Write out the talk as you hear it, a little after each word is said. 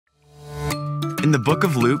In the book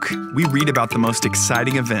of Luke, we read about the most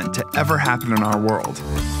exciting event to ever happen in our world,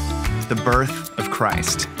 the birth of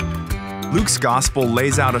Christ. Luke's gospel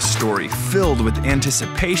lays out a story filled with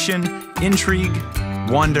anticipation, intrigue,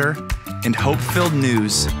 wonder, and hope-filled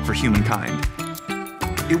news for humankind.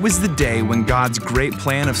 It was the day when God's great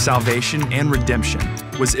plan of salvation and redemption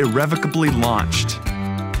was irrevocably launched.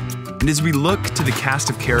 And as we look to the cast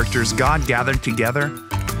of characters God gathered together,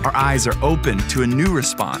 our eyes are open to a new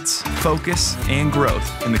response, focus, and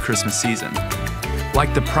growth in the Christmas season.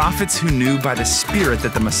 Like the prophets who knew by the Spirit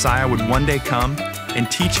that the Messiah would one day come and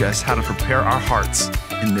teach us how to prepare our hearts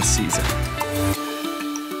in this season.